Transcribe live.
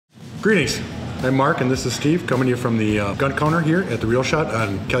Greetings, I'm Mark and this is Steve coming to you from the gun counter here at the Real Shot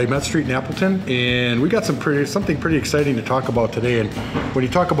on Calumet Street in Appleton. And we got something pretty exciting to talk about today. And when you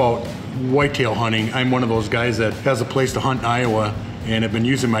talk about whitetail hunting, I'm one of those guys that has a place to hunt in Iowa and have been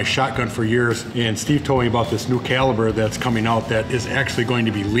using my shotgun for years. And Steve told me about this new caliber that's coming out that is actually going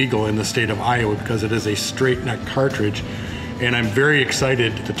to be legal in the state of Iowa because it is a straight neck cartridge. And I'm very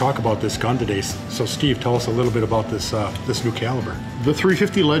excited to talk about this gun today. So Steve, tell us a little bit about this new caliber. The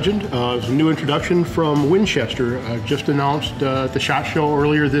 350 Legend is a new introduction from Winchester, just announced at the SHOT Show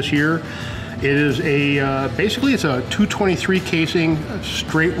earlier this year. It is basically it's a 223 casing,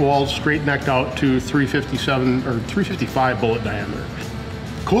 straight walled, straight necked out to 357 or 355 bullet diameter.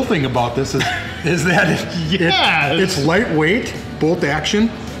 Cool thing about this is that it's lightweight, bolt action.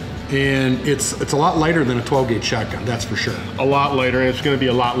 And it's a lot lighter than a 12 gauge shotgun, that's for sure. A lot lighter, and it's going to be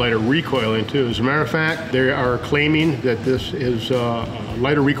a lot lighter recoiling too. As a matter of fact, they are claiming that this is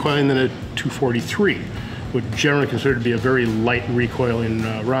lighter recoiling than a 243, which generally considered to be a very light recoiling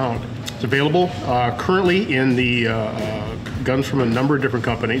round. It's available currently in the guns from a number of different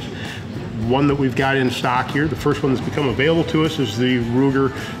companies. One that we've got in stock here, the first one that's become available to us is the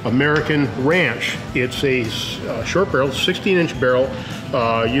Ruger American Ranch. It's a short barrel, 16-inch barrel,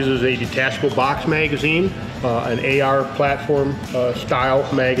 uses a detachable box magazine, an AR platform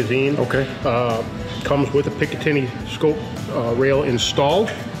style magazine. Okay. Comes with a Picatinny scope rail installed.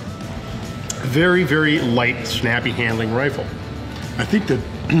 Very, very light, snappy handling rifle. I think that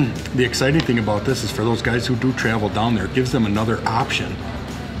the exciting thing about this is for those guys who do travel down there, it gives them another option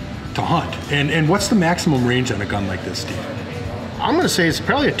to hunt. And what's the maximum range on a gun like this, Steve? I'm going to say it's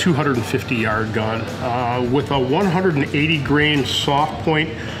probably a 250 yard gun with a 180 grain soft point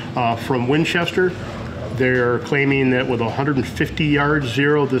from Winchester. They're claiming that with 150 yards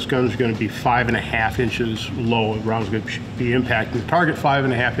zero, this gun's going to be 5.5 inches low. The round's going to be impacting the target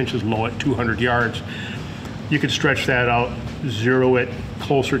 5.5 inches low at 200 yards. You could stretch that out, zero it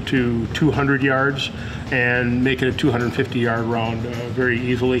closer to 200 yards, and make it a 250 yard round very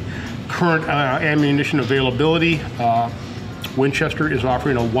easily. Current ammunition availability, Winchester is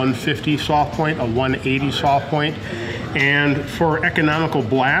offering a 150 soft point, a 180 soft point, and for economical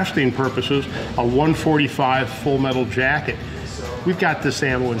blasting purposes, a 145 full metal jacket. We've got this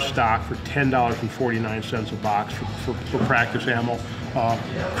ammo in stock for $10.49 a box for practice ammo.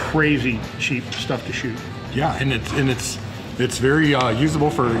 Crazy cheap stuff to shoot. Yeah, and it's very usable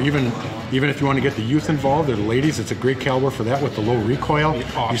for even if you want to get the youth involved or the ladies. It's a great caliber for that with the low recoil.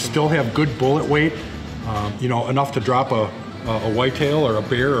 Awesome. You still have good bullet weight, you know, enough to drop a whitetail or a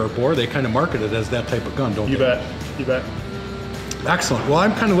bear or a boar. They kind of market it as that type of gun, don't they? You bet, you bet. Excellent. Well,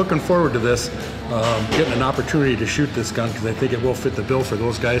 I'm kind of looking forward to this, getting an opportunity to shoot this gun because I think it will fit the bill for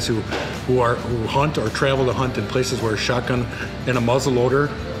those guys who hunt or travel to hunt in places where a shotgun and a muzzle loader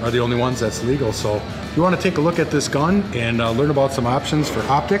are the only ones that's legal. So if you want to take a look at this gun and learn about some options for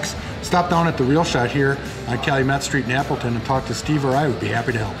optics, stop down at the Real Shot here on Calumet Street in Appleton and talk to Steve or I would be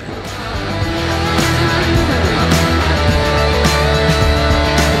happy to help you.